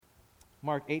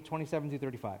Mark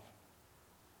 8:27-35.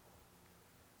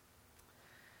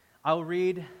 I'll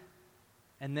read,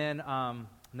 and then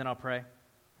I'll pray,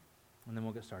 and then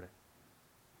we'll get started.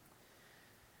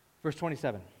 Verse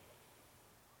 27.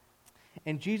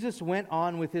 And Jesus went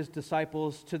on with his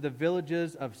disciples to the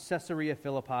villages of Caesarea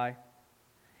Philippi.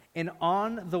 And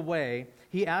on the way,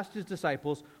 he asked his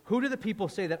disciples, "Who do the people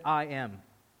say that I am?"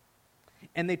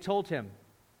 And they told him,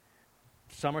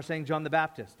 "Some are saying John the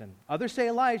Baptist, and others say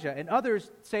Elijah, and others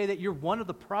say that you're one of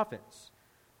the prophets."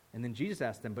 And then Jesus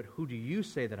asked them, "But who do you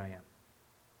say that I am?"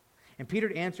 And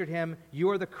Peter answered him, "You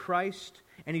are the Christ."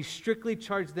 And he strictly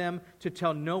charged them to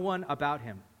tell no one about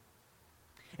him.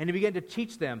 And he began to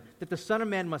teach them that the Son of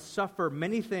Man must suffer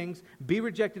many things, be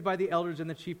rejected by the elders and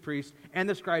the chief priests and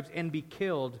the scribes, and be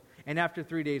killed, and after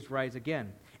 3 days rise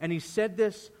again. And he said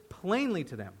this plainly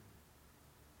to them.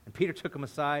 And Peter took him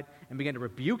aside and began to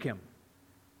rebuke him.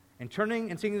 And turning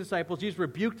and seeing the disciples, Jesus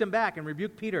rebuked them back and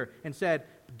rebuked Peter and said,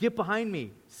 "Get behind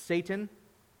me, Satan,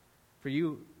 for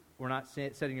you were not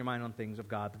setting your mind on things of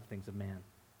God, but the things of man."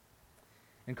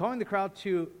 And calling the crowd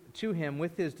to him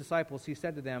with his disciples, he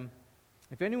said to them,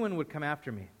 "If anyone would come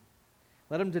after me,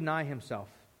 let him deny himself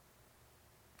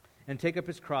and take up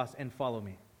his cross and follow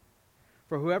me.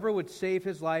 For whoever would save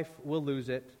his life will lose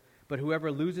it, but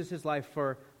whoever loses his life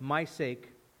for my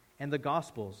sake and the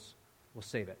gospel's will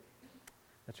save it."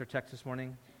 That's our text this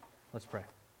morning. Let's pray.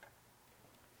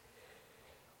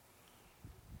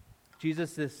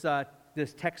 Jesus,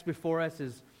 this text before us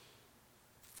is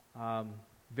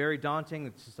very daunting.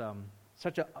 It's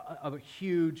such a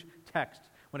huge text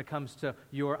when it comes to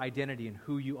your identity and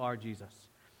who you are, Jesus.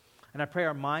 And I pray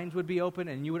our minds would be open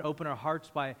and you would open our hearts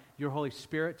by your Holy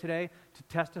Spirit today to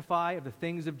testify of the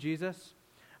things of Jesus.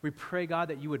 We pray, God,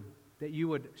 that you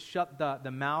would shut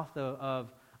the mouth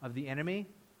of the enemy.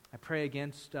 I pray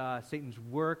against Satan's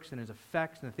works and his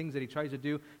effects and the things that he tries to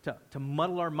do to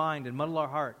muddle our mind and muddle our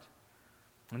heart.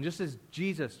 And just as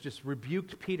Jesus just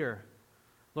rebuked Peter,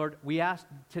 Lord, we ask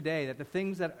today that the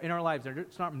things that in our lives that are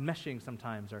just not meshing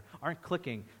sometimes or aren't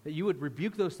clicking, that you would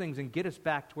rebuke those things and get us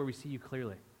back to where we see you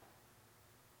clearly.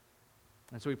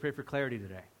 And so we pray for clarity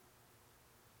today.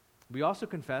 We also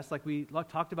confess, like we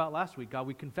talked about last week, God,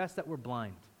 we confess that we're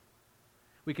blind.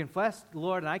 We confess,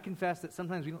 Lord, and I confess that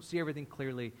sometimes we don't see everything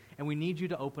clearly, and we need you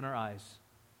to open our eyes.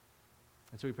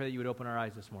 And so we pray that you would open our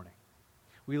eyes this morning.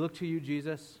 We look to you,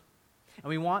 Jesus, and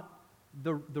we want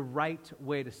the right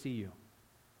way to see you.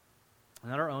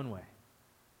 Not our own way.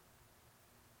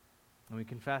 And we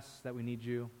confess that we need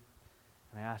you.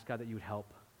 And I ask, God, that you would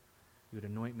help. You would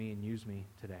anoint me and use me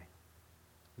today.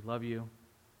 We love you.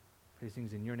 Pray these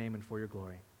things in your name and for your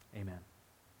glory. Amen.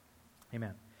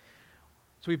 Amen.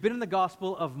 So we've been in the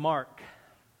Gospel of Mark.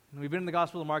 And we've been in the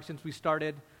Gospel of Mark since we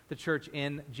started the church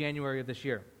in January of this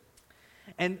year.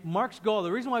 And Mark's goal,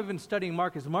 the reason why we've been studying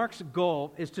Mark is Mark's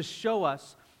goal is to show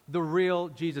us the real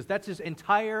Jesus. That's his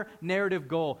entire narrative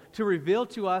goal, to reveal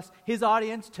to us, his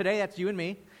audience, today that's you and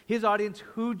me, his audience,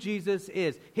 who Jesus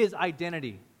is, his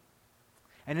identity.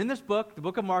 And in this book, the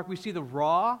book of Mark, we see the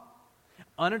raw,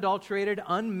 unadulterated,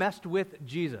 unmessed with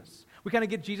Jesus. We kind of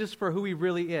get Jesus for who he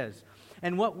really is.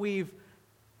 And what we've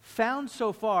found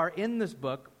so far in this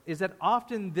book is that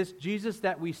often this Jesus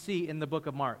that we see in the book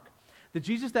of Mark, the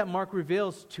Jesus that Mark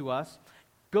reveals to us,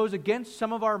 goes against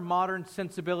some of our modern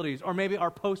sensibilities, or maybe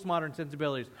our postmodern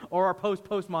sensibilities, or our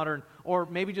postmodern, or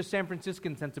maybe just San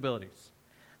Franciscan sensibilities.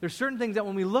 There's certain things that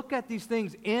when we look at these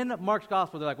things in Mark's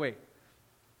gospel, they're like, wait,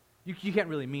 you can't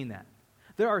really mean that.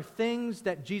 There are things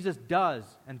that Jesus does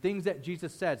and things that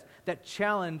Jesus says that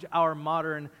challenge our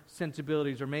modern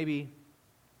sensibilities, or maybe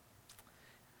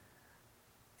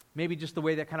just the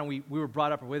way that kind of we were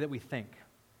brought up, or the way that we think.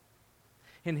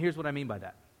 And here's what I mean by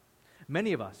that.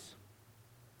 Many of us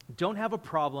don't have a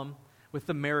problem with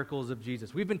the miracles of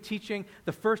Jesus. We've been teaching,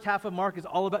 the first half of Mark is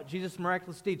all about Jesus'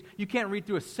 miraculous deeds. You can't read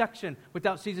through a section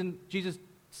without seeing Jesus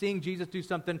do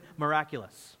something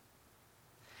miraculous.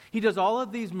 He does all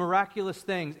of these miraculous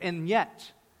things, and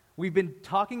yet we've been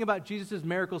talking about Jesus'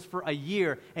 miracles for a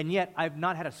year, and yet I've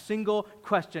not had a single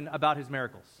question about his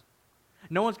miracles.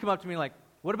 No one's come up to me like,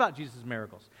 what about Jesus'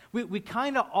 miracles? We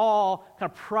kind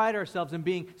of pride ourselves in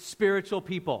being spiritual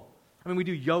people. I mean, we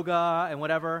do yoga and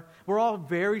whatever. We're all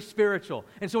very spiritual.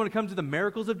 And so when it comes to the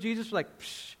miracles of Jesus, we're like,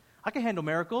 I can handle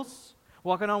miracles.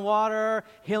 Walking on water,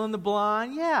 healing the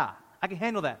blind. Yeah, I can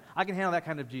handle that. I can handle that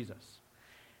kind of Jesus.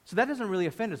 So that doesn't really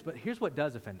offend us, but here's what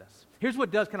does offend us. Here's what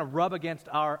does kind of rub against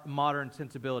our modern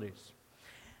sensibilities.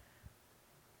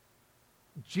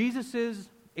 Jesus'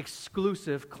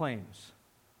 exclusive claims.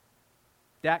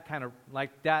 That kind of,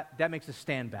 like, that makes us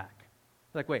stand back.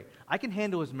 Like, wait, I can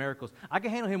handle his miracles. I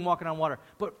can handle him walking on water.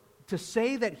 But to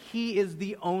say that he is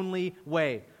the only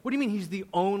way. What do you mean he's the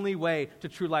only way to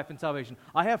true life and salvation?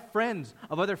 I have friends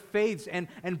of other faiths and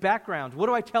backgrounds. What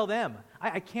do I tell them?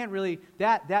 I can't really,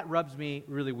 that rubs me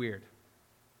really weird.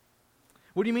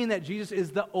 What do you mean that Jesus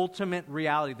is the ultimate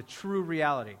reality, the true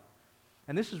reality?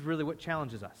 And this is really what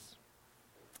challenges us.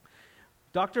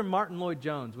 Dr. Martin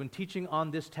Lloyd-Jones, when teaching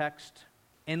on this text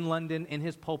in London in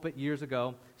his pulpit years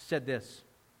ago, said this: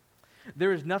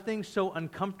 "There is nothing so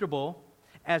uncomfortable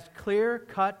as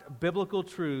clear-cut biblical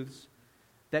truths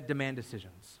that demand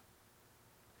decisions."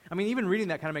 I mean, even reading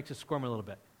that kind of makes us squirm a little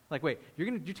bit. Like, wait,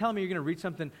 you're telling me you're going to read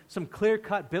some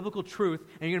clear-cut biblical truth,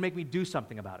 and you're going to make me do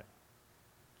something about it?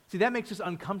 See, that makes us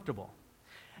uncomfortable.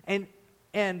 And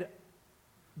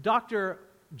Dr.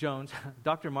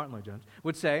 Martin Lloyd-Jones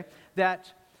would say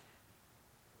that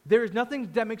there is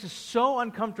nothing that makes us so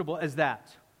uncomfortable as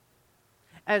that.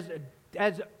 As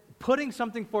putting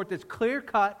something forth that's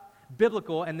clear-cut,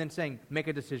 biblical, and then saying, make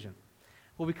a decision.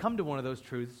 Well, we come to one of those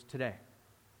truths today.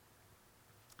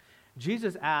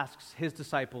 Jesus asks his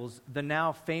disciples the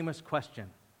now famous question,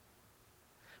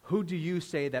 "Who do you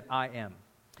say that I am?"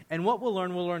 And what we'll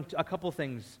learn a couple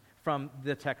things from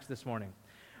the text this morning.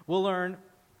 We'll learn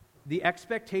the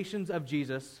expectations of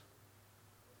Jesus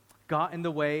got in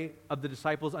the way of the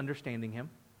disciples understanding him.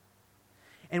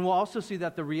 And we'll also see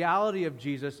that the reality of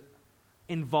Jesus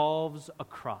involves a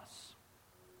cross.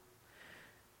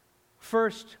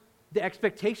 First, the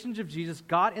expectations of Jesus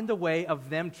got in the way of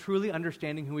them truly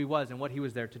understanding who he was and what he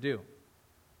was there to do.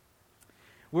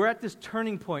 We're at this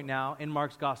turning point now in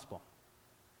Mark's gospel.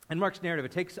 In Mark's narrative,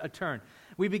 it takes a turn.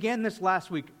 We began this last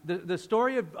week. The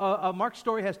story of Mark's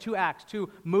story has two acts, two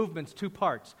movements, two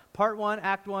parts. Part one,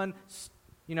 act one,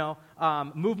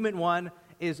 movement one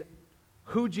is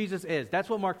who Jesus is. That's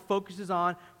what Mark focuses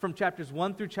on from chapters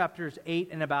 1 through chapters 8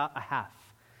 and about a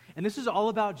half. And this is all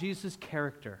about Jesus'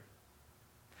 character.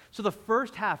 So the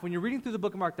first half, when you're reading through the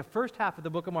book of Mark, the first half of the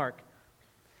book of Mark,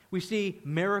 we see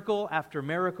miracle after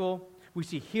miracle. We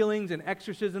see healings and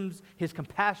exorcisms, his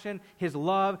compassion, his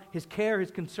love, his care, his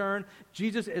concern.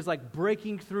 Jesus is like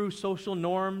breaking through social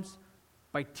norms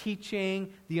by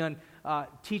teaching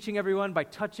everyone, by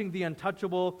touching the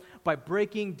untouchable, by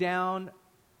breaking down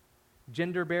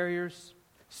gender barriers,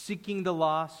 seeking the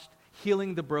lost,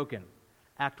 healing the broken.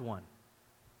 Act 1.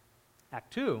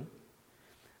 Act 2,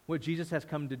 what Jesus has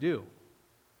come to do.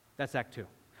 That's Act 2.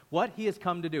 What he has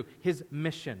come to do, his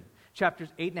mission. Chapters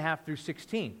 8.5 through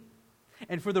 16.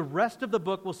 And for the rest of the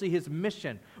book, we'll see his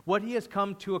mission, what he has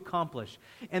come to accomplish.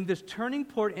 And this turning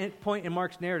point in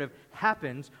Mark's narrative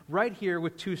happens right here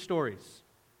with two stories.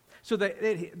 So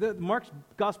Mark's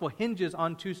gospel hinges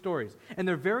on two stories, and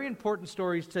they're very important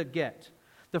stories to get.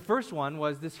 The first one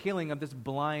was this healing of this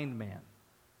blind man.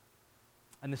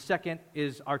 And the second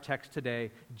is our text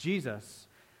today, Jesus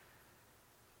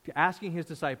asking his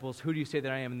disciples, "Who do you say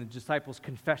that I am?" and the disciples'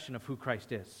 confession of who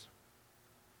Christ is.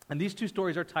 And these two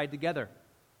stories are tied together.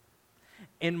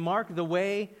 In Mark, the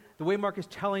way Mark is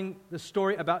telling the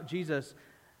story about Jesus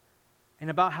and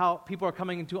about how people are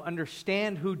coming to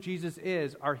understand who Jesus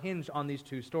is are hinged on these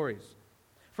two stories.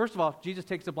 First of all, Jesus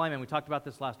takes a blind man. We talked about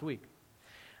this last week.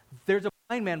 There's a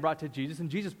blind man brought to Jesus, and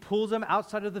Jesus pulls him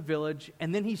outside of the village,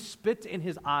 and then he spits in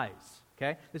his eyes.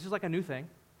 Okay? This is like a new thing.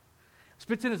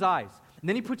 Spits in his eyes. And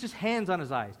then he puts his hands on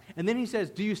his eyes. And then he says,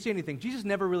 "Do you see anything?" Jesus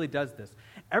never really does this.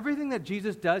 Everything that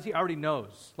Jesus does, he already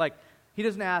knows. Like, he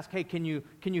doesn't ask, "Hey, can you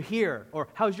hear?" Or,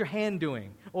 "How's your hand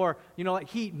doing?" Or, like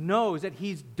he knows that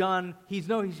he's done, he's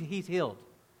healed.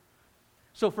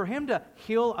 So for him to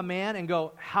heal a man and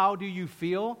go, "How do you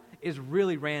feel?" is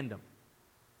really random.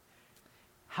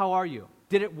 How are you?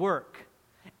 Did it work?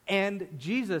 And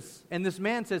this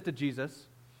man says to Jesus,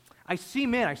 I see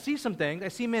some things, I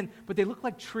see men, but they look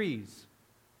like trees.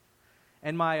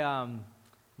 And my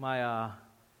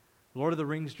Lord of the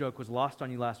Rings joke was lost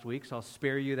on you last week, so I'll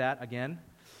spare you that again.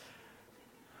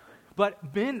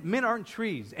 But men aren't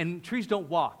trees, and trees don't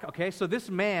walk, okay? So this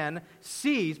man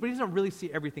sees, but he doesn't really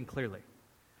see everything clearly.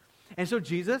 And so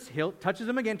Jesus touches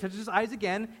him again, touches his eyes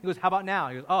again. He goes, "How about now?"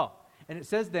 He goes, "Oh." And it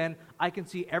says then, "I can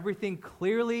see everything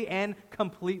clearly and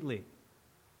completely."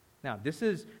 Now, this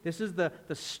is the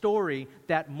story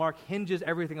that Mark hinges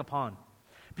everything upon.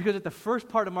 Because at the first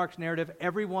part of Mark's narrative,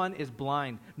 everyone is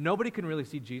blind. Nobody can really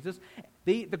see Jesus.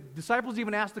 The disciples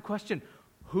even ask the question,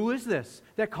 "Who is this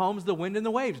that calms the wind and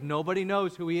the waves?" Nobody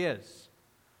knows who he is.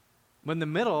 When in the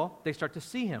middle, they start to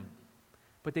see him.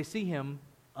 But they see him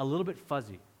a little bit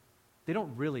fuzzy. They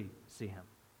don't really see him.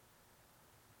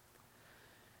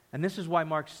 And this is why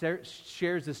Mark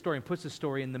shares this story and puts this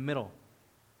story in the middle.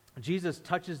 Jesus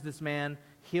touches this man,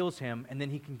 heals him, and then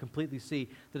he can completely see.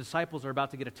 The disciples are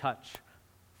about to get a touch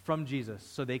from Jesus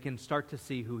so they can start to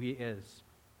see who he is.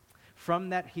 From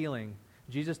that healing,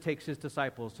 Jesus takes his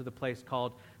disciples to the place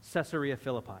called Caesarea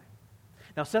Philippi.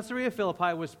 Now, Caesarea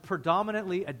Philippi was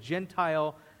predominantly a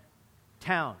Gentile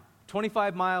town,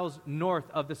 25 miles north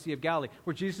of the Sea of Galilee,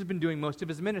 where Jesus has been doing most of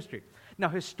his ministry. Now,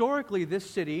 historically, this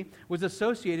city was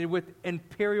associated with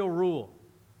imperial rule.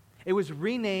 It was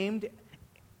renamed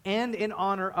and in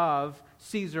honor of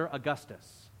Caesar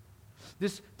Augustus.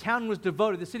 This town was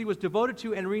devoted, the city was devoted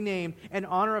to and renamed in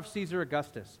honor of Caesar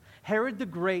Augustus. Herod the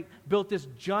Great built this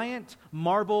giant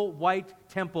marble white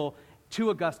temple to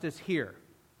Augustus here.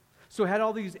 So it had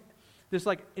all this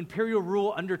like imperial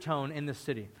rule undertone in this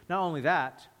city. Not only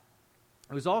that,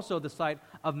 it was also the site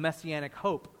of messianic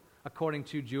hope, according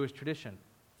to Jewish tradition.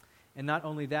 And not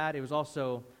only that, it was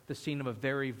also the scene of a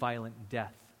very violent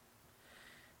death.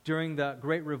 During the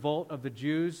great revolt of the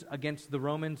Jews against the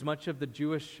Romans, much of the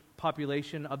Jewish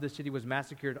population of the city was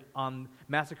massacred on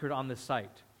this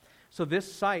site. So this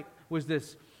site was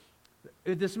this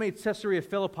made Caesarea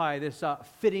Philippi this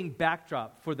fitting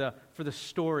backdrop for the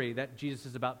story that Jesus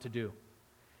is about to do,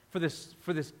 for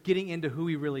this getting into who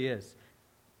he really is,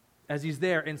 as he's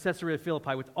there in Caesarea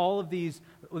Philippi with all of this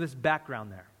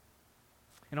background there.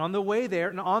 And on the way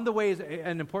is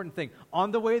an important thing. On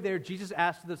the way there, Jesus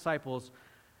asked the disciples,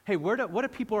 "Hey, what are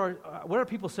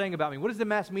people saying about me? What is the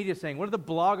mass media saying? What are the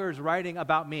bloggers writing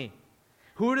about me?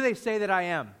 Who do they say that I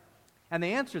am?" And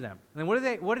they answer them. And then what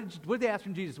did they ask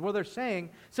from Jesus? Well, they're saying,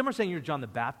 some are saying you're John the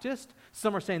Baptist.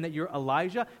 Some are saying that you're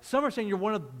Elijah. Some are saying you're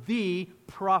one of the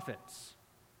prophets.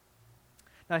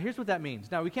 Now, here's what that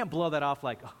means. Now, we can't blow that off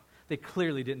like, oh, they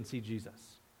clearly didn't see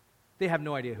Jesus. They have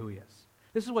no idea who he is.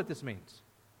 This is what this means.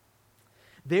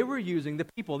 They were using the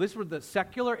people, this were the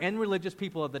secular and religious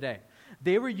people of the day.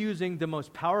 They were using the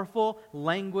most powerful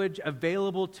language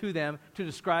available to them to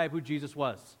describe who Jesus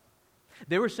was.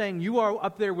 They were saying, you are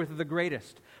up there with the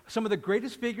greatest. Some of the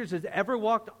greatest figures that ever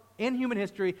walked in human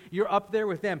history, you're up there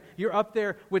with them. You're up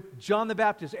there with John the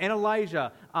Baptist and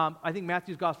Elijah. I think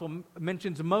Matthew's gospel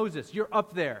mentions Moses. You're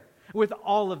up there with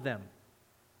all of them.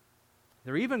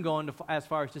 They're even going as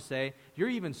far as to say, you're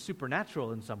even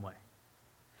supernatural in some way.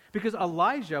 Because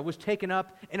Elijah was taken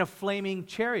up in a flaming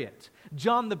chariot.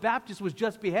 John the Baptist was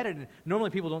just beheaded, and normally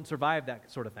people don't survive that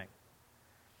sort of thing.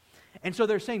 And so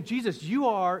they're saying, Jesus, you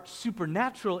are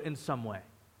supernatural in some way.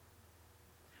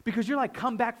 Because you're like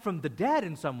come back from the dead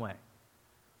in some way.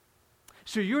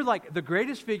 So you're like the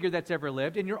greatest figure that's ever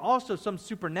lived, and you're also some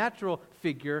supernatural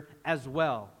figure as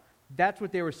well. That's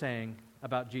what they were saying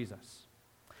about Jesus.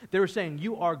 They were saying,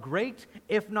 you are great,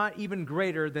 if not even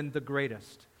greater than the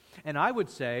greatest. And I would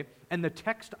say, and the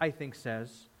text I think says,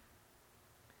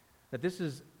 that this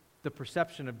is the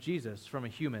perception of Jesus from a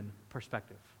human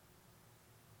perspective.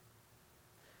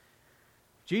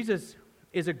 Jesus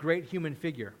is a great human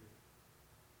figure.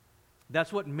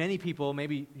 That's what many people,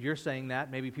 maybe you're saying that,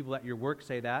 maybe people at your work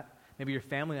say that, maybe your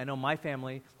family, I know my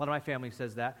family, a lot of my family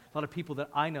says that, a lot of people that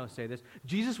I know say this.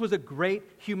 Jesus was a great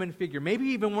human figure, maybe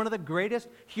even one of the greatest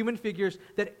human figures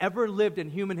that ever lived in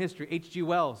human history. H.G.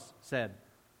 Wells said,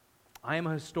 I am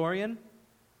a historian,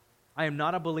 I am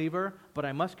not a believer, but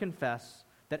I must confess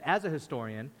that as a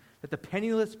historian, that the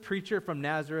penniless preacher from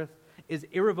Nazareth is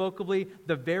irrevocably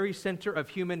the very center of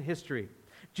human history.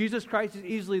 Jesus Christ is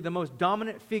easily the most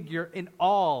dominant figure in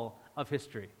all of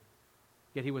history,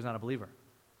 yet he was not a believer.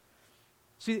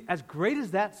 See, as great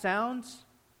as that sounds,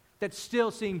 that's still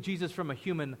seeing Jesus from a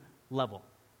human level.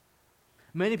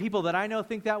 Many people that I know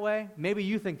think that way. Maybe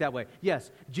you think that way.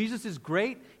 Yes, Jesus is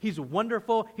great. He's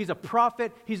wonderful. He's a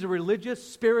prophet. He's a religious,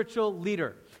 spiritual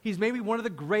leader. He's maybe one of the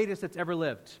greatest that's ever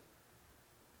lived.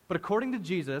 But according to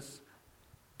Jesus,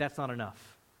 that's not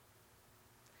enough.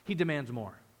 He demands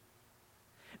more.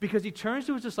 Because he turns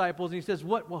to his disciples and he says,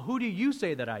 Well, who do you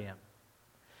say that I am?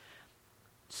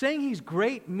 Saying he's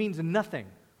great means nothing.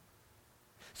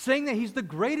 Saying that he's the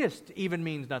greatest even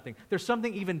means nothing. There's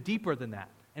something even deeper than that.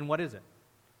 And what is it?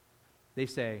 They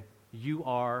say, you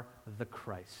are the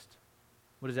Christ.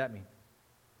 What does that mean?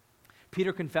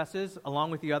 Peter confesses,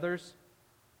 along with the others,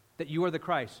 that you are the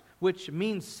Christ, which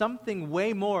means something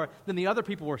way more than the other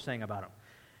people were saying about him.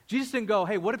 Jesus didn't go,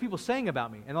 hey, what are people saying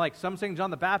about me? And like some saying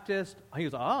John the Baptist. He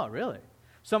was, oh, really?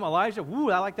 Some Elijah,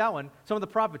 woo, I like that one. Some of the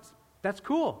prophets, that's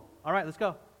cool. All right, let's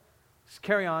go. Let's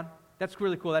carry on. That's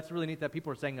really cool. That's really neat that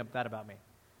people are saying that about me.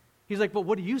 He's like, but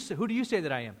what do you say? Who do you say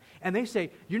that I am? And they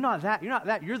say, you're not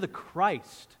that, you're the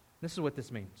Christ. This is what this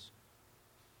means.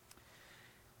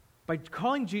 By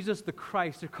calling Jesus the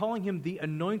Christ, they're calling him the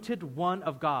anointed one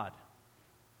of God.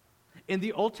 In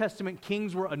the Old Testament,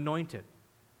 kings were anointed.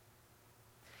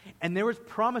 And there was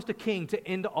promised a king to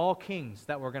end all kings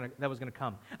that was going to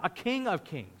come. A king of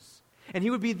kings. And he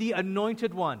would be the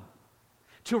anointed one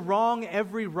to wrong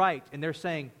every right. And they're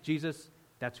saying, Jesus,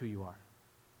 that's who you are.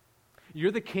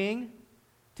 You're the king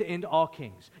to end all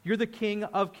kings. You're the King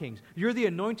of kings. You're the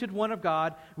anointed one of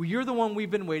God. You're the one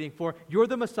we've been waiting for. You're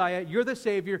the Messiah. You're the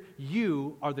Savior.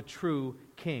 You are the true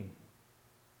King.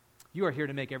 You are here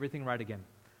to make everything right again.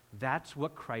 That's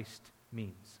what Christ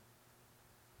means.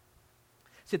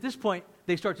 See, at this point,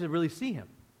 they start to really see him.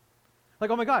 Like,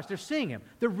 oh my gosh, they're seeing him.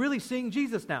 They're really seeing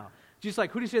Jesus now. Jesus is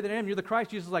like, who do you say that I am? You're the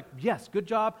Christ. Jesus is like, yes, good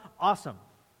job, awesome.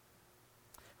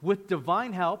 With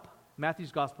divine help,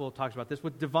 Matthew's gospel talks about this,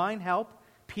 with divine help,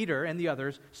 Peter and the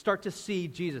others start to see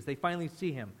Jesus. They finally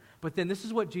see him. But then this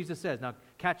is what Jesus says. Now,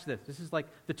 catch this. This is like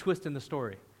the twist in the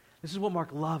story. This is what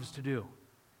Mark loves to do.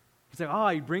 He's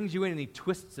like, he brings you in and he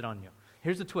twists it on you.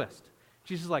 Here's the twist.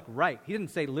 Jesus is like, right. He didn't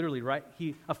say literally right.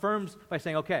 He affirms by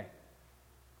saying, okay,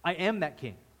 I am that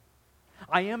king.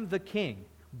 I am the king,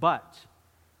 but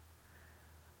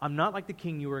I'm not like the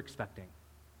king you were expecting.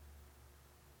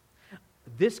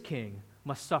 This king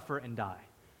must suffer and die.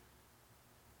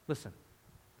 Listen,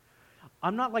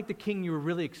 I'm not like the king you were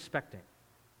really expecting.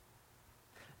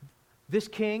 This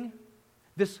king,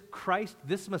 this Christ,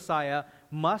 this Messiah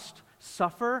must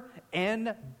suffer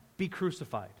and be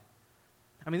crucified.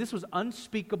 I mean, this was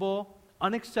unspeakable,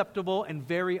 unacceptable, and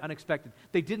very unexpected.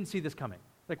 They didn't see this coming.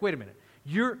 Like, wait a minute.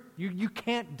 You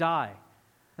can't die.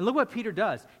 And look what Peter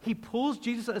does. He pulls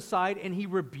Jesus aside and he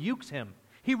rebukes him.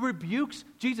 He rebukes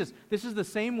Jesus. This is the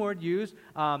same word used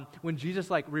when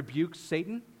Jesus rebukes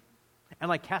Satan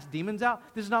and casts demons out.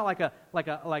 This is not like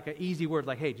a easy word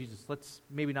like, hey, Jesus, let's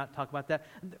maybe not talk about that.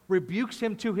 Rebukes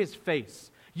him to his face.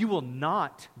 You will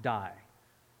not die.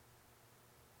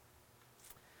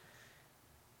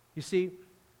 You see,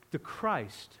 the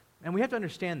Christ, and we have to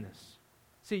understand this.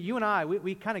 See, you and I,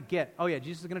 we kind of get, oh yeah,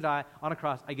 Jesus is going to die on a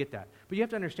cross. I get that. But you have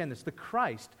to understand this. The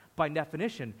Christ, by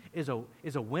definition, is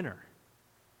a winner.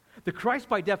 The Christ,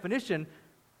 by definition,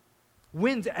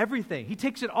 wins everything. He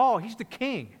takes it all. He's the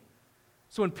king.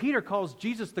 So when Peter calls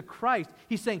Jesus the Christ,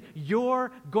 he's saying,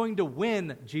 you're going to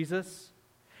win, Jesus.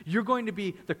 You're going to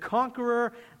be the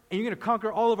conqueror, and you're going to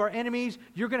conquer all of our enemies.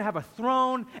 You're going to have a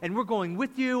throne, and we're going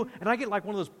with you. And I get one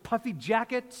of those puffy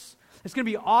jackets. It's going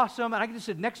to be awesome, and I can just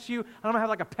sit next to you, and I'm going to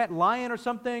have a pet lion or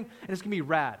something, and it's going to be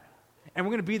rad. And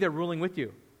we're going to be there ruling with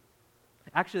you.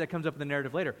 Actually, that comes up in the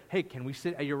narrative later. Hey, can we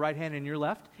sit at your right hand and your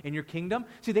left in your kingdom?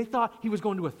 See, they thought he was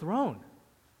going to a throne.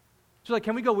 So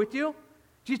can we go with you?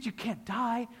 Jesus, you can't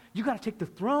die. You got to take the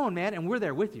throne, man, and we're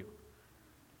there with you.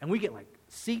 And we get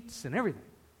seats and everything.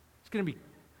 It's going to be,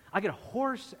 I get a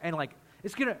horse, and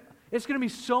it's going to be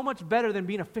so much better than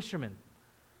being a fisherman.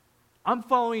 I'm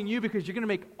following you because you're going to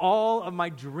make all of my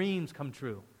dreams come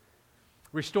true.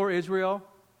 Restore Israel.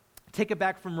 Take it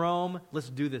back from Rome. Let's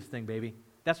do this thing, baby.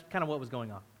 That's kind of what was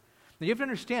going on. Now, you have to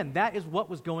understand, that is what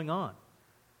was going on.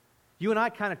 You and I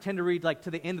kind of tend to read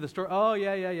to the end of the story. Oh,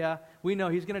 yeah. We know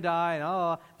he's going to die.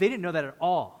 And they didn't know that at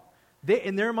all.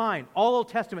 In their mind, all Old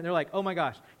Testament, they're like, oh my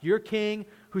gosh, you're king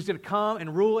who's going to come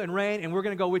and rule and reign, and we're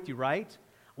going to go with you, right?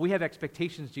 We have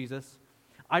expectations, Jesus.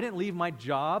 I didn't leave my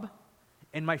job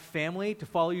and my family to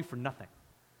follow you for nothing.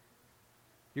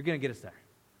 You're going to get us there.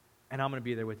 And I'm going to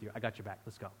be there with you. I got your back.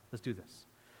 Let's go. Let's do this.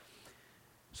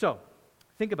 So,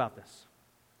 think about this.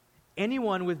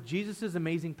 Anyone with Jesus'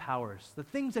 amazing powers, the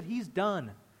things that he's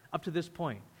done up to this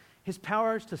point, his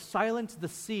powers to silence the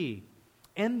sea,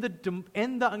 end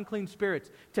the unclean spirits,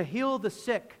 to heal the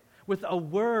sick with a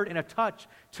word and a touch,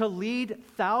 to lead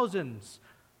thousands,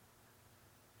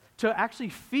 to actually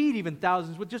feed even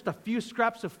thousands with just a few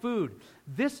scraps of food.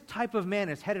 This type of man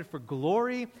is headed for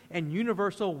glory and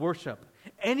universal worship.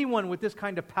 Anyone with this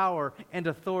kind of power and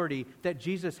authority that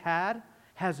Jesus had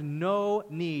has no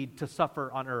need to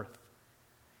suffer on earth.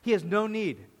 He has no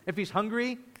need. If he's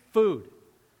hungry, food.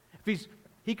 If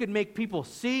he could make people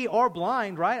see or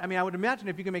blind, right? I mean, I would imagine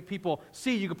if you can make people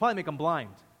see, you could probably make them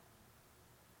blind.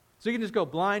 So you can just go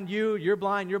blind, you're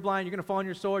blind, you're going to fall on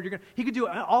your sword. He could do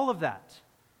all of that.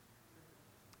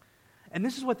 And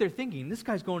this is what they're thinking. This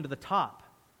guy's going to the top.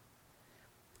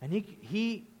 And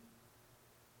he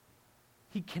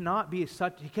can't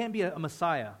be a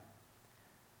Messiah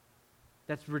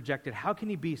that's rejected. How can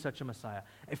he be such a Messiah?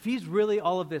 If he's really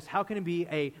all of this, how can he be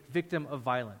a victim of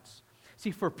violence?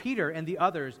 See, for Peter and the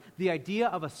others, the idea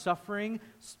of a suffering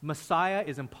Messiah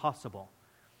is impossible.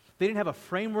 They didn't have a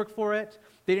framework for it.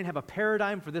 They didn't have a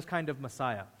paradigm for this kind of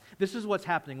Messiah. This is what's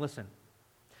happening. Listen.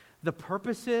 The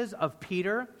purposes of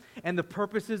Peter and the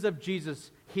purposes of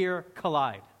Jesus here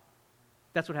collide.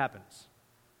 That's what happens.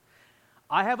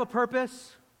 I have a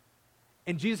purpose,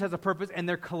 And Jesus has a purpose, and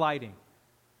they're colliding.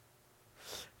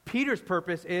 Peter's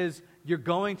purpose is, you're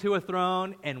going to a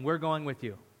throne, and we're going with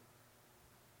you.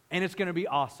 And it's going to be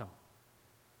awesome.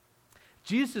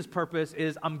 Jesus' purpose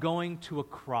is, I'm going to a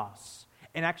cross.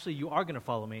 And actually, you are going to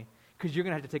follow me, because you're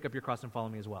going to have to take up your cross and follow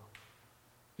me as well.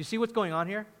 You see what's going on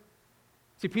here?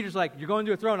 See, Peter's like, you're going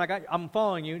to a throne, I'm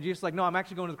following you. And Jesus is like, no, I'm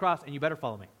actually going to the cross, and you better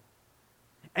follow me.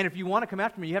 And if you want to come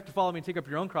after me, you have to follow me and take up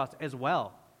your own cross as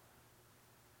well.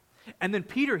 And then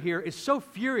Peter here is so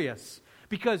furious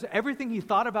because everything he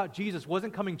thought about Jesus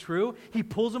wasn't coming true. He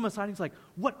pulls him aside and he's like,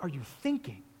 what are you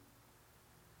thinking?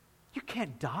 You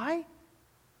can't die?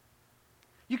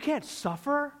 You can't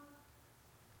suffer?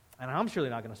 And I'm surely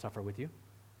not going to suffer with you.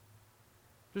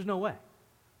 There's no way.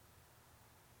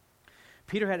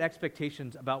 Peter had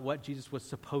expectations about what Jesus was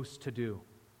supposed to do.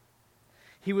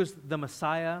 He was the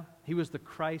Messiah, he was the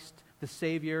Christ, the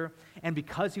Savior, and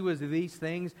because he was these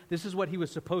things, this is what he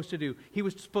was supposed to do. He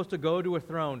was supposed to go to a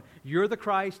throne. You're the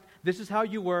Christ, this is how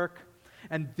you work,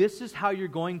 and this is how you're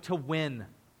going to win.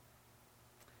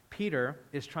 Peter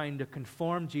is trying to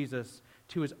conform Jesus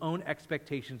to his own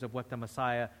expectations of what the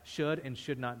Messiah should and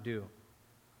should not do.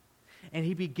 And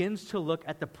he begins to look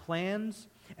at the plans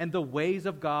and the ways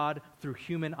of God through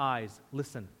human eyes.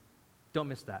 Listen, don't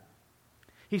miss that.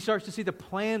 He starts to see the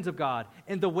plans of God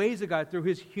and the ways of God through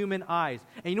his human eyes.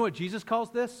 And you know what Jesus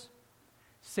calls this?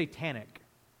 Satanic.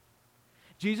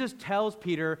 Jesus tells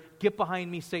Peter, get behind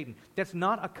me, Satan. That's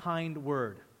not a kind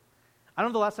word. I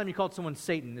don't know the last time you called someone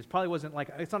Satan. It probably wasn't like,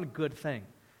 it's not a good thing.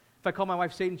 If I called my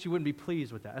wife Satan, she wouldn't be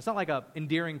pleased with that. It's not like an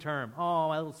endearing term. Oh,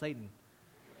 my little Satan.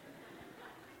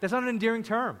 That's not an endearing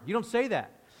term. You don't say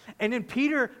that. And then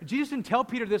Jesus didn't tell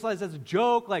Peter this as a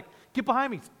joke, like, get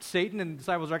behind me, Satan. And the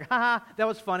disciples were like, ha, that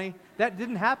was funny. That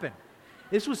didn't happen.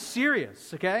 This was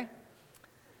serious, okay?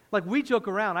 Like, we joke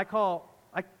around. I kind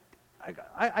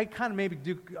of maybe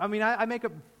do, I make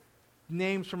up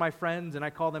names for my friends and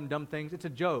I call them dumb things. It's a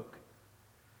joke.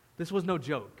 This was no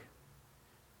joke.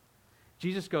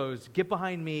 Jesus goes, get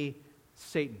behind me,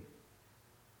 Satan.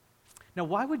 Now,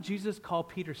 why would Jesus call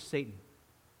Peter Satan?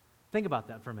 Think about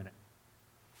that for a minute.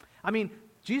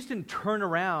 Jesus didn't turn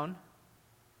around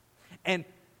and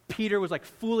Peter was like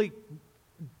fully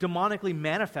demonically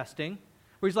manifesting,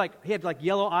 where he's like, he had like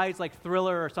yellow eyes like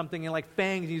Thriller or something and like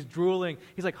fangs, and he's drooling.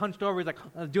 He's like hunched over, he's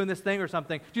like doing this thing or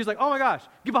something. Jesus is like, oh my gosh,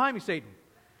 get behind me, Satan.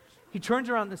 He turns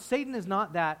around, and Satan is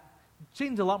not that.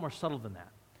 Satan's a lot more subtle than that.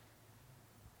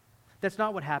 That's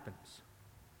not what happens.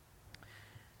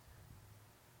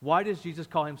 Why does Jesus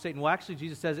call him Satan? Well, actually,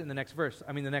 Jesus says it in the next verse.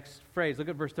 The next phrase. Look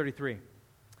at verse 33.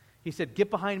 He said, get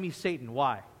behind me, Satan.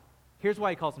 Why? Here's why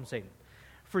he calls him Satan.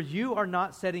 For you are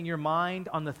not setting your mind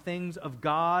on the things of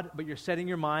God, but you're setting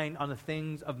your mind on the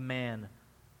things of man.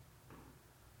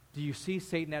 Do you see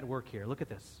Satan at work here? Look at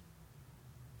this.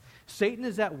 Satan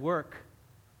is at work.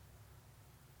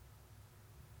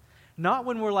 Not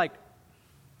when we're like,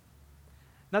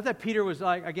 not that Peter was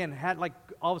like, again, had like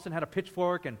all of a sudden had a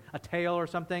pitchfork and a tail or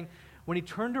something. When he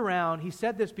turned around, he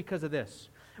said this because of this.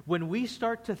 When we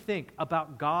start to think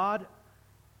about God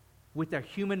with our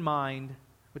human mind,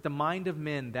 with the mind of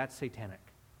men, that's satanic.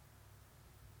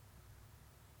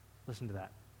 Listen to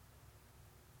that.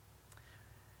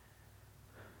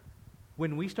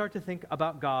 When we start to think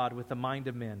about God with the mind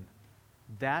of men,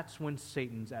 that's when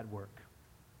Satan's at work.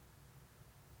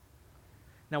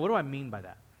 Now, what do I mean by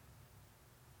that?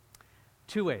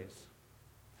 Two ways.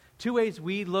 Two ways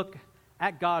we look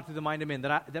at God through the mind of men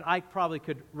that I probably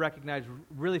could recognize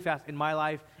really fast in my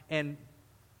life and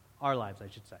our lives, I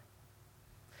should say.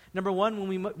 Number one,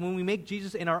 when we make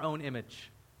Jesus in our own image.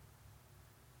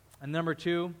 And number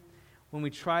two, when we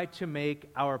try to make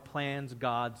our plans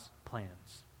God's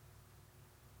plans.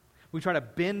 We try to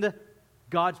bend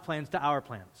God's plans to our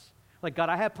plans. Like, God,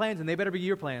 I have plans and they better be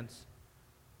your plans.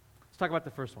 Let's talk about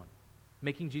the first one,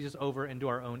 making Jesus over into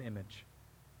our own image.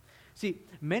 See,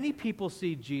 many people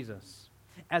see Jesus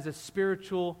as a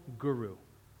spiritual guru,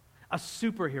 a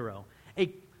superhero,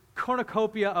 a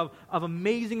cornucopia of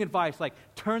amazing advice like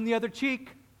turn the other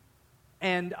cheek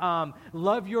and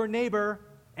love your neighbor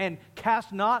and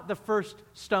cast not the first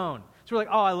stone. So we're like,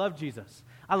 oh, I love Jesus.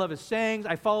 I love his sayings.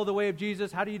 I follow the way of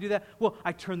Jesus. How do you do that? Well,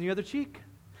 I turn the other cheek.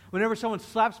 Whenever someone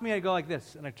slaps me, I go like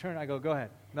this, and I go, go ahead,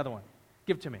 another one.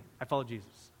 Give it to me. I follow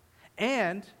Jesus.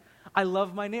 And I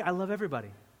love my neighbor. I love everybody.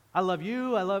 I love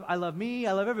you. I love me.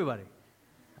 I love everybody.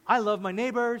 I love my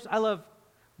neighbors. I love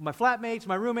my flatmates,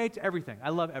 my roommates, everything. I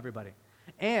love everybody.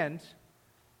 And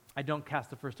I don't cast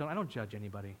the first stone. I don't judge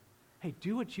anybody. Hey,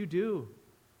 do what you do,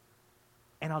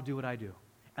 and I'll do what I do.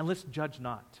 And let's judge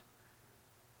not.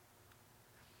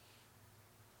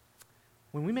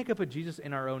 When we make up a Jesus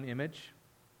in our own image,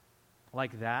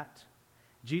 like that,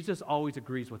 Jesus always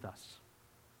agrees with us.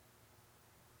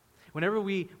 Whenever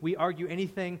we argue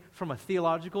anything from a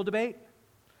theological debate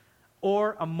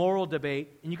or a moral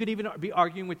debate, and you could even be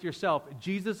arguing with yourself,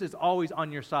 Jesus is always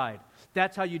on your side.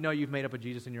 That's how you know you've made up a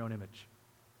Jesus in your own image.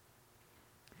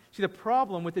 See, the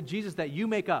problem with the Jesus that you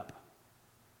make up,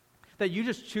 that you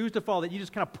just choose to follow, that you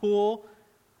just kind of pull,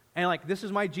 and like, this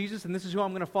is my Jesus, and this is who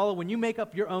I'm going to follow. When you make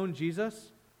up your own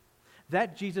Jesus,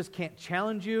 that Jesus can't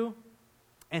challenge you,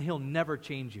 and he'll never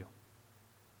change you.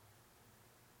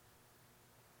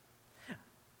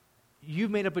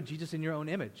 You've made up a Jesus in your own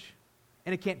image,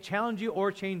 and it can't challenge you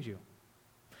or change you.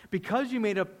 Because you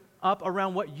made up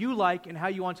around what you like and how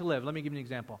you want to live. Let me give you an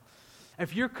example.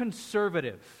 If you're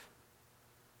conservative,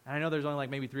 and I know there's only like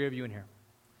maybe 3 of you in here,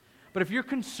 but if you're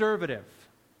conservative,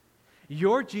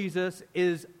 your Jesus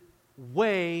is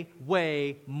way,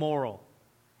 way moral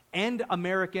and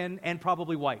American and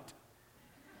probably white.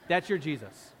 That's your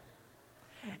Jesus.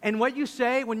 And what you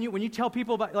say when you tell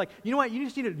people about, like, you know what, you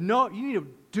just need to know, you need to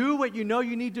do what you know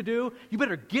you need to do. You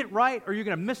better get right or you're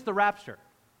going to miss the rapture.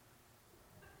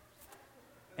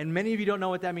 And many of you don't know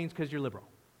what that means because you're liberal.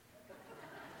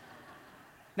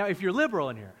 Now, if you're liberal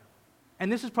in here,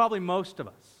 and this is probably most of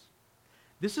us,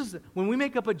 this is, when we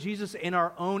make up a Jesus in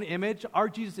our own image, our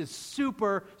Jesus is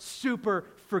super, super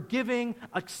forgiving,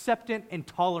 acceptant, and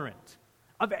tolerant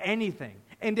of anything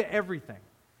and to everything.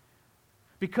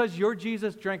 Because your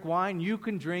Jesus drank wine, you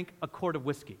can drink a quart of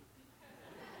whiskey.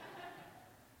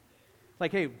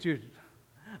 Like, hey, dude,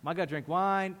 my God drank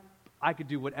wine, I could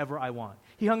do whatever I want.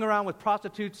 He hung around with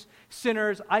prostitutes,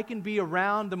 sinners. I can be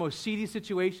around the most seedy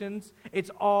situations.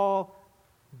 It's all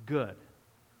good.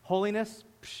 Holiness,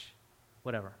 psh,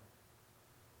 whatever.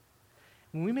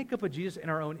 When we make up a Jesus in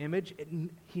our own image,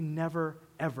 he never,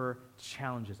 ever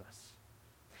challenges us.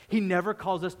 He never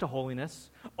calls us to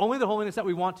holiness, only the holiness that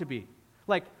we want to be.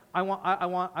 Like, I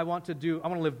want to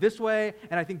live this way,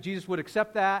 and I think Jesus would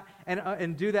accept that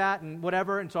and do that and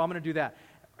whatever, and so I'm going to do that.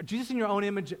 Jesus in your own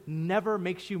image never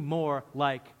makes you more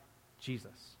like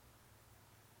Jesus.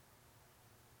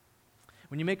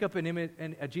 When you make up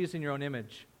a Jesus in your own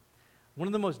image, one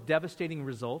of the most devastating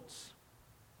results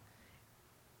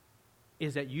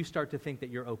is that you start to think that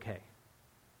you're okay.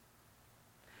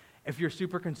 If you're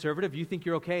super conservative, you think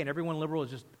you're okay, and everyone liberal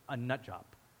is just a nut job.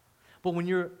 But when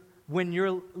you're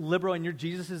liberal and your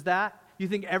Jesus is that, you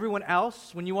think everyone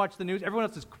else, when you watch the news, everyone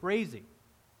else is crazy.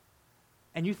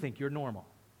 And you think you're normal.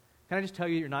 Can I just tell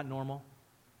you you're not normal?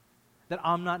 That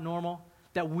I'm not normal?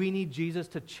 That we need Jesus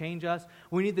to change us?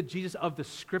 We need the Jesus of the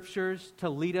Scriptures to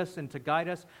lead us and to guide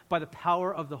us by the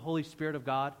power of the Holy Spirit of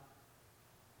God?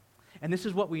 And this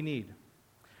is what we need.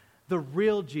 The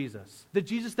real Jesus. The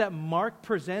Jesus that Mark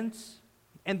presents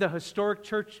and the historic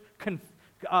church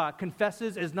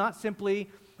confesses is not simply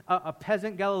a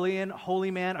peasant Galilean,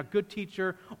 holy man, a good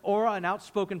teacher, or an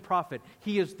outspoken prophet.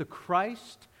 He is the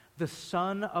Christ, the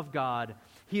Son of God.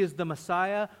 He is the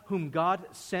Messiah whom God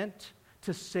sent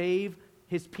to save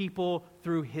his people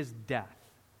through his death.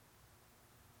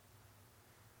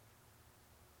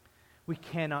 We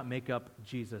cannot make up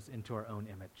Jesus into our own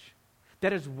image.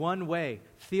 That is one way.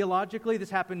 Theologically, this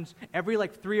happens every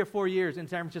 3 or 4 years in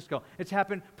San Francisco. It's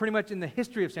happened pretty much in the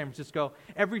history of San Francisco.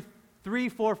 Every 3,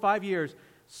 4, 5 years,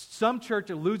 some church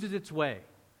loses its way.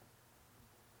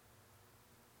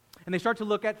 And they start to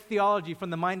look at theology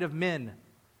from the mind of men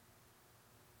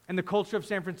and the culture of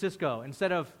San Francisco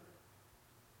instead of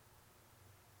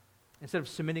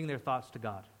submitting their thoughts to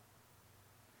God.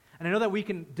 And I know that we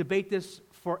can debate this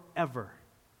forever.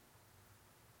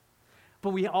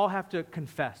 But we all have to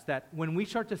confess that when we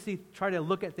start to try to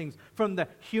look at things from the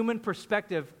human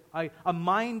perspective, a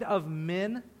mind of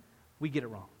men, we get it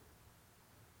wrong.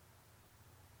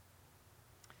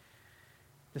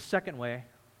 The second way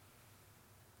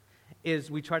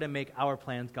is we try to make our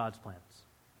plans God's plans.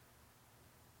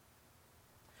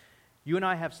 You and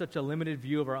I have such a limited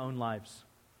view of our own lives.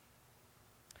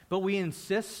 But we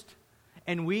insist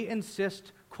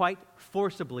quite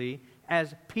forcibly,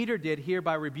 as Peter did here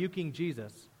by rebuking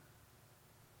Jesus,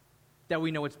 that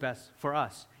we know what's best for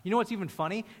us. You know what's even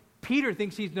funny? Peter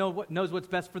thinks he knows what's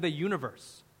best for the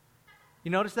universe.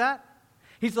 You notice that?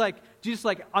 He's like, Jesus,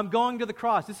 I'm going to the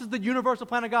cross. This is the universal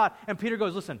plan of God. And Peter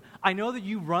goes, listen, I know that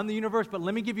you run the universe, but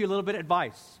let me give you a little bit of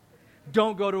advice.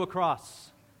 Don't go to a cross,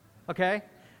 okay?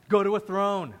 Go to a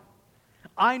throne.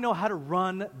 I know how to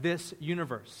run this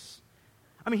universe.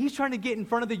 I mean, he's trying to get in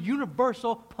front of the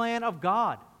universal plan of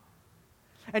God.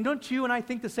 And don't you and I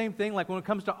think the same thing, when it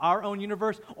comes to our own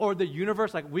universe or the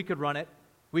universe, we could run it,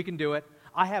 we can do it.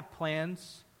 I have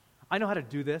plans. I know how to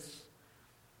do this.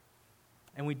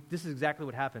 And this is exactly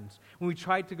what happens. When we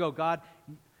try to go, God,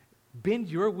 bend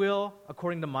your will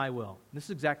according to my will. This is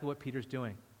exactly what Peter's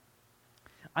doing.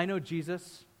 I know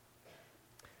Jesus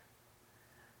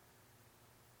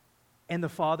and the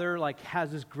Father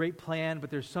has this great plan, but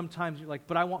there's sometimes you're like,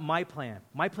 but I want my plan.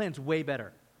 My plan's way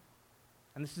better.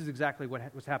 And this is exactly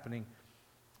what was happening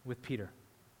with Peter.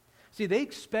 See, they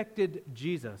expected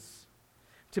Jesus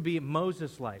to be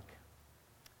Moses-like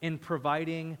in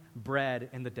providing bread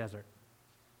in the desert.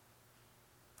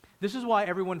 This is why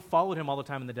everyone followed him all the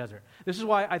time in the desert. This is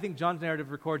why I think John's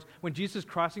narrative records when Jesus is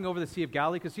crossing over the Sea of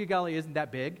Galilee, because Sea of Galilee isn't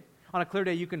that big. On a clear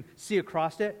day, you can see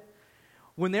across it.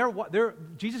 When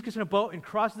Jesus gets in a boat and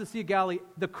crosses the Sea of Galilee,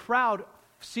 the crowd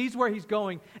sees where he's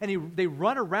going, and they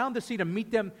run around the sea to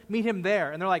meet him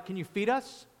there. And they're like, "Can you feed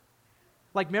us?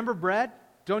 Remember bread?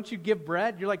 Don't you give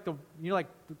bread? You're like the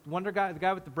wonder guy, the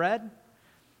guy with the bread."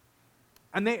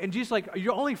 And Jesus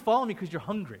 "You're only following me because you're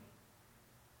hungry."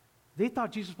 They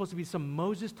thought Jesus was supposed to be some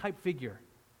Moses-type figure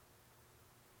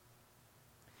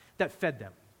that fed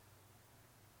them.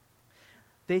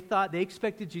 They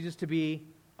expected Jesus to be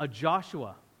a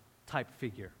Joshua-type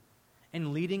figure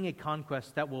and leading a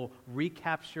conquest that will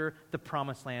recapture the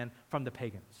promised land from the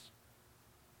pagans.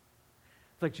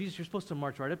 It's Jesus, you're supposed to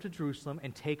march right up to Jerusalem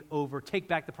and take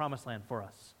back the promised land for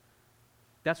us.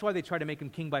 That's why they tried to make him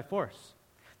king by force.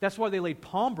 That's why they laid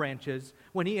palm branches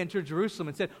when he entered Jerusalem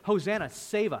and said, "Hosanna,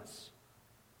 save us."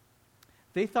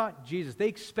 They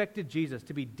expected Jesus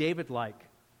to be David-like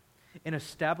in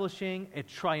establishing a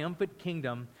triumphant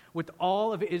kingdom with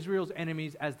all of Israel's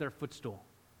enemies as their footstool.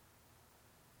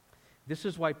 This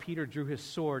is why Peter drew his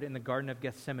sword in the Garden of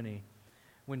Gethsemane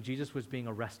when Jesus was being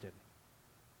arrested.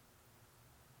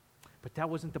 But that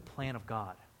wasn't the plan of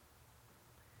God.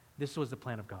 This was the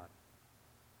plan of God.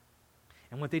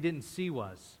 And what they didn't see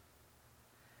was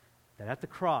that at the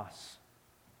cross,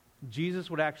 Jesus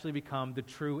would actually become the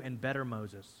true and better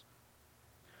Moses,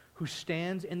 who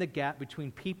stands in the gap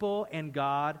between people and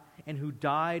God, and who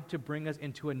died to bring us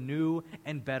into a new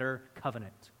and better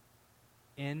covenant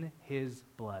in his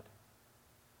blood.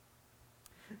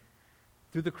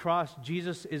 Through the cross,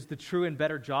 Jesus is the true and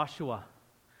better Joshua,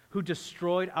 who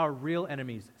destroyed our real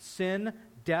enemies, sin,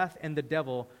 death, and the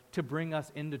devil, to bring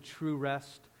us into true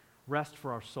rest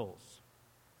for our souls.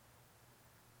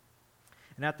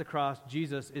 And at the cross,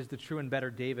 Jesus is the true and better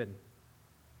David,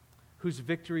 whose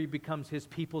victory becomes his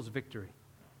people's victory,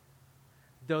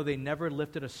 though they never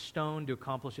lifted a stone to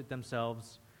accomplish it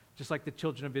themselves, just like the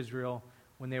children of Israel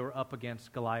when they were up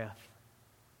against Goliath.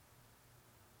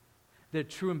 The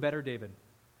true and better David,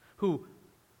 who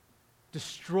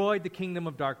destroyed the kingdom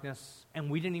of darkness, and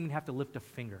we didn't even have to lift a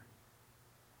finger.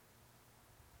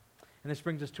 And this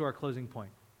brings us to our closing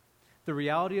point. The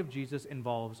reality of Jesus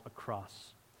involves a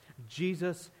cross.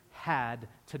 Jesus had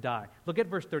to die. Look at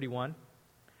verse 31.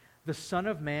 The Son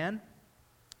of Man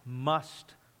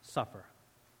must suffer.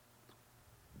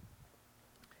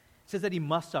 It says that he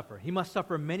must suffer. He must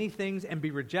suffer many things and be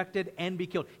rejected and be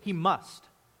killed. He must.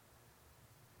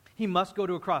 He must go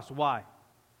to a cross. Why?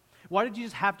 Why did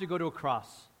Jesus have to go to a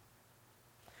cross?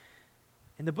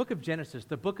 In the book of Genesis,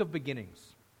 the book of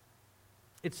beginnings,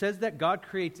 it says that God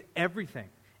creates everything.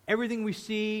 Everything we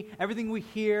see, everything we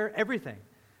hear, everything,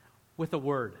 with a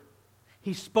word.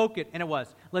 He spoke it, and it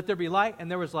was. Let there be light, and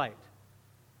there was light.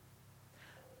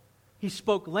 He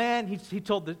spoke land. He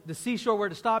told the seashore where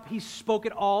to stop. He spoke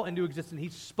it all into existence. He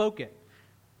spoke it.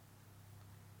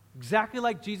 Exactly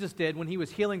like Jesus did when he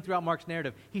was healing throughout Mark's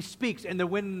narrative. He speaks, and the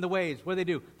wind and the waves, what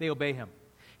do? They obey him.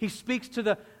 He speaks to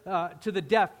the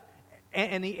deaf,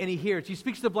 and he hears. He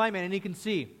speaks to the blind man, and he can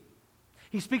see.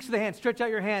 He speaks to the hand, stretch out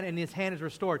your hand, and his hand is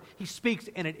restored. He speaks,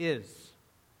 and it is.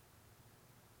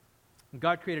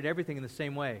 God created everything in the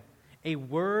same way. A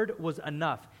word was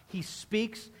enough. He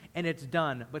speaks, and it's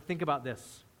done. But think about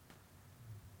this.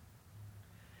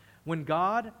 When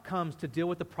God comes to deal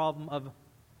with the problem of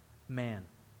man,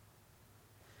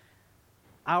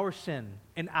 our sin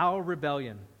and our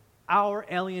rebellion, our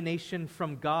alienation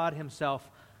from God himself,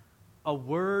 a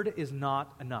word is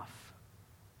not enough.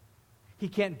 He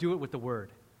can't do it with the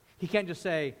word. He can't just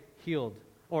say, healed,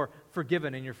 or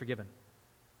forgiven, and you're forgiven.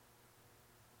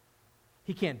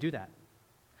 He can't do that.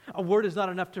 A word is not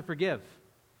enough to forgive.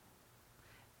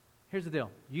 Here's the deal.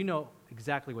 You know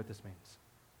exactly what this means.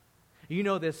 You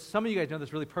know this. Some of you guys know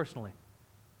this really personally.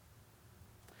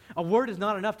 A word is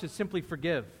not enough to simply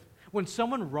forgive. When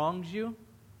someone wrongs you,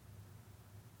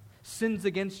 sins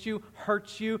against you,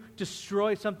 hurts you,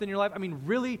 destroys something in your life,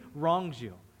 really wrongs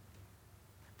you,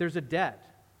 there's a debt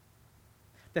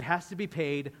that has to be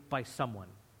paid by someone.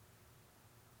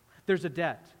 There's a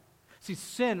debt. See,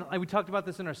 sin, like we talked about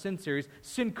this in our sin series,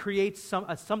 sin creates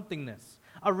a somethingness,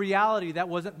 a reality that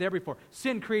wasn't there before.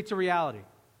 Sin creates a reality.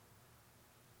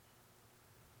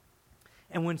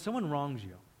 And when someone wrongs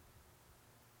you,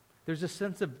 there's a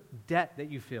sense of debt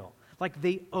that you feel, like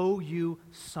they owe you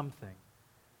something.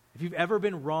 If you've ever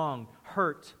been wronged,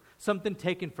 hurt, something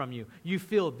taken from you, you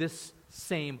feel this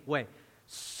same way.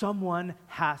 Someone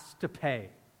has to pay.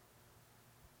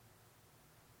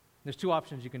 There's two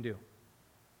options you can do.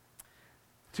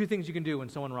 Two things you can do when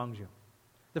someone wrongs you.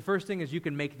 The first thing is you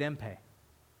can make them pay.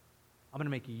 I'm going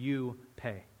to make you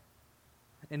pay.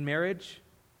 In marriage,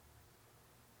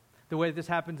 the way this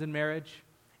happens in marriage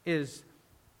is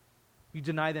you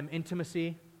deny them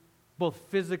intimacy, both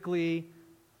physically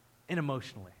and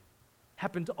emotionally.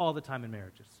 Happens all the time in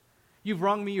marriages. You've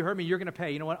wronged me, you hurt me, you're going to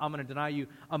pay. You know what? I'm going to deny you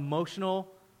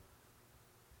emotional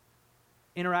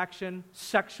interaction,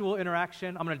 sexual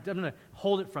interaction. I'm going to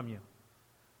hold it from you.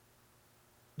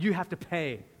 You have to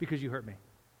pay because you hurt me.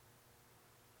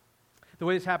 The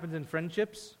way this happens in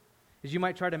friendships is you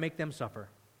might try to make them suffer.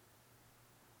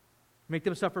 Make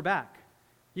them suffer back.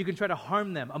 You can try to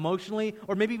harm them emotionally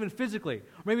or maybe even physically.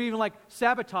 Or maybe even like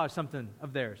sabotage something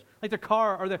of theirs. Like their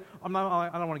car or I don't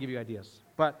want to give you ideas.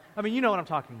 But, I mean, you know what I'm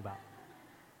talking about.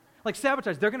 Like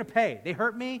sabotage. They're going to pay. They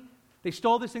hurt me. They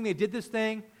stole this thing. They did this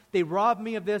thing. They robbed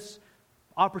me of this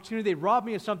opportunity. They robbed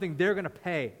me of something. They're going to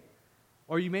pay.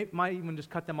 Or you might even just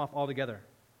cut them off altogether.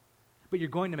 But you're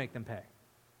going to make them pay.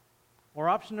 Or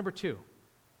option number two,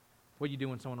 what you do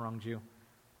when someone wrongs you,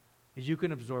 is you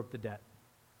can absorb the debt.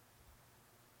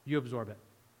 You absorb it.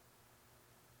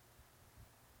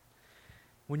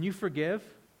 When you forgive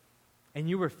and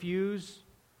you refuse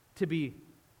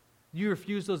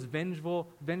those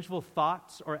vengeful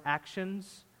thoughts or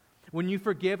actions, when you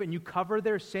forgive and you cover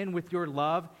their sin with your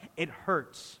love, it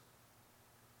hurts.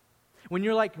 When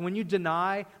you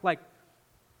deny,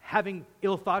 having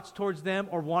ill thoughts towards them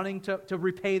or wanting to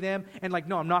repay them, and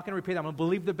no, I'm not going to repay them. I'm going to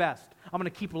believe the best. I'm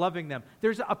going to keep loving them.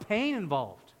 There's a pain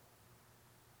involved.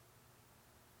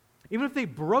 Even if they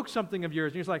broke something of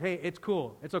yours, and you're just like, hey, it's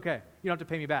cool. It's okay. You don't have to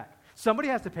pay me back. Somebody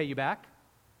has to pay you back.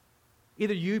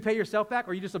 Either you pay yourself back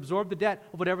or you just absorb the debt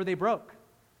of whatever they broke.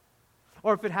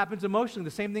 Or if it happens emotionally,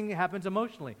 the same thing happens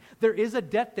emotionally. There is a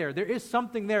debt there. There is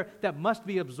something there that must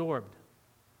be absorbed.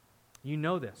 You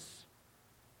know this.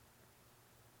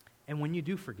 And when you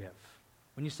do forgive,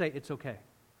 when you say it's okay,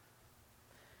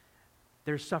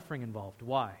 there's suffering involved.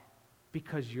 Why?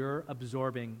 Because you're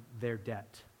absorbing their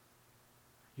debt.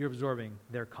 You're absorbing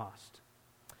their cost.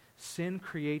 Sin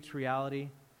creates reality,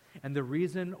 and the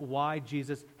reason why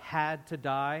Jesus had to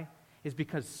die is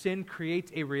because sin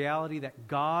creates a reality that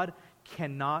God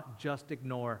cannot just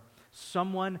ignore.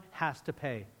 Someone has to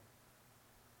pay.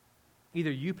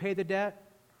 Either you pay the debt,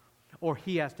 or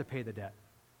he has to pay the debt.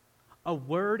 A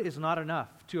word is not enough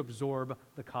to absorb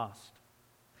the cost.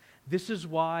 This is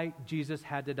why Jesus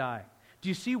had to die. Do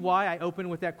you see why I open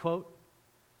with that quote?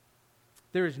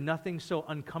 There is nothing so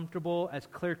uncomfortable as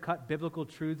clear-cut biblical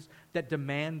truths that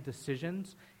demand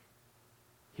decisions.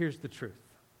 Here's the truth.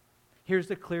 Here's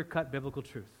the clear-cut biblical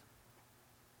truth.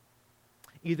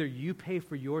 Either you pay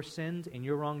for your sins and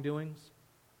your wrongdoings,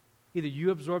 either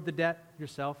you absorb the debt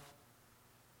yourself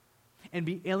and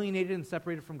be alienated and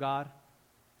separated from God,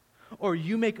 or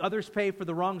you make others pay for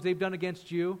the wrongs they've done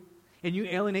against you and you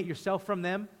alienate yourself from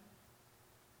them,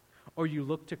 or you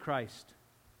look to Christ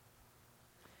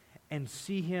and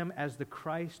see him as the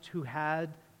Christ who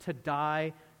had to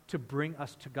die to bring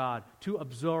us to God, to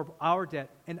absorb our debt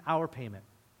and our payment,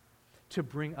 to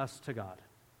bring us to God.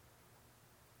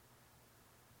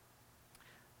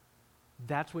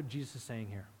 That's what Jesus is saying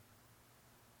here.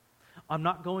 I'm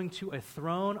not going to a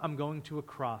throne, I'm going to a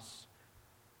cross.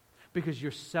 Because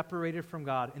you're separated from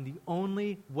God, and the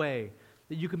only way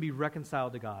that you can be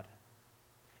reconciled to God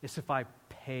is if I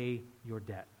pay your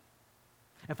debt.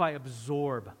 If I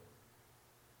absorb.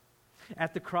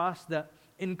 At the cross, the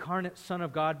incarnate Son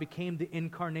of God became the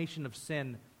incarnation of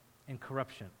sin and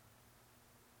corruption.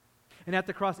 And at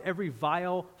the cross, every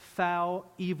vile, foul,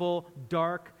 evil,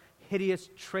 dark, hideous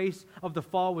trace of the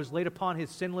fall was laid upon his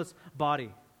sinless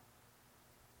body.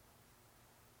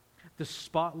 The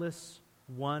spotless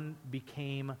one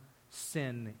became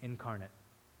sin incarnate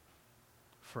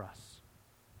for us.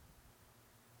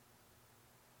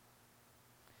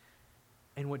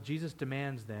 And what Jesus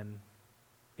demands then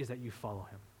is that you follow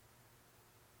him.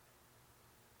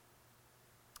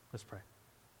 Let's pray.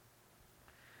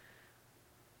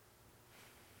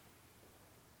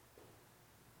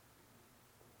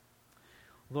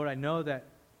 Lord, I know that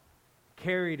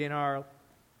carried in our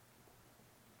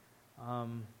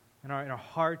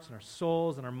hearts and our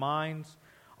souls and our minds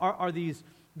are these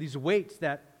weights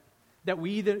that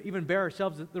we even bear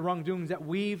ourselves, the wrongdoings that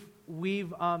we've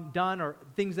done, or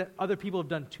things that other people have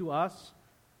done to us.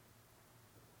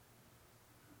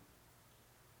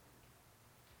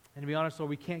 And to be honest, Lord,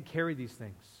 we can't carry these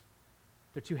things.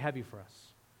 They're too heavy for us.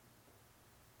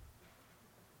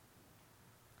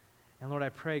 And Lord, I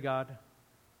pray, God,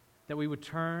 that we would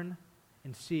turn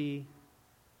and see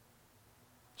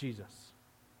Jesus.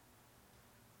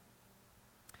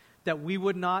 That we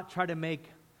would not try to make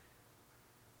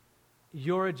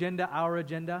your agenda our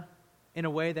agenda in a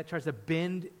way that tries to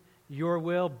bend your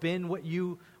will, bend what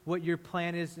your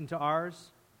plan is into ours.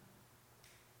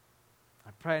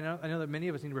 I know that many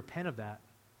of us need to repent of that.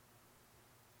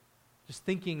 Just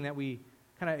thinking that we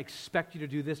kind of expect you to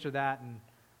do this or that, and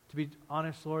to be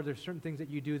honest, Lord, there's certain things that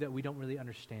you do that we don't really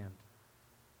understand.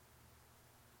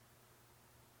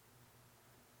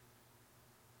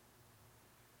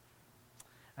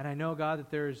 And I know, God,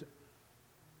 that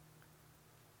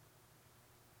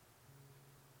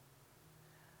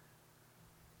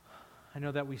I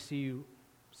know that we see you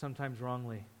sometimes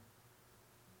wrongly,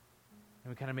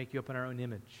 and we kind of make you up in our own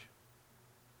image.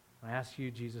 I ask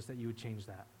you, Jesus, that you would change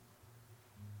that.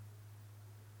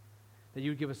 That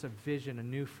you would give us a vision, a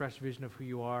new, fresh vision of who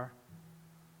you are.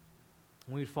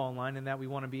 And we would fall in line in that. We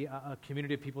want to be a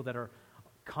community of people that are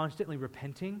constantly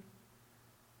repenting.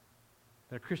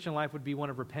 That a Christian life would be one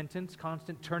of repentance,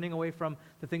 constant turning away from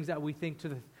the things that we think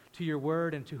to your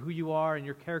word and to who you are and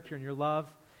your character and your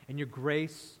love and your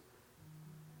grace.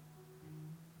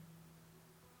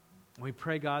 And we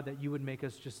pray, God, that you would make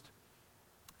us just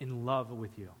in love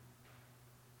with you.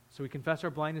 So we confess our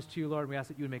blindness to you, Lord, and we ask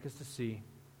that you would make us to see.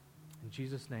 In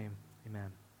Jesus' name,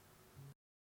 amen.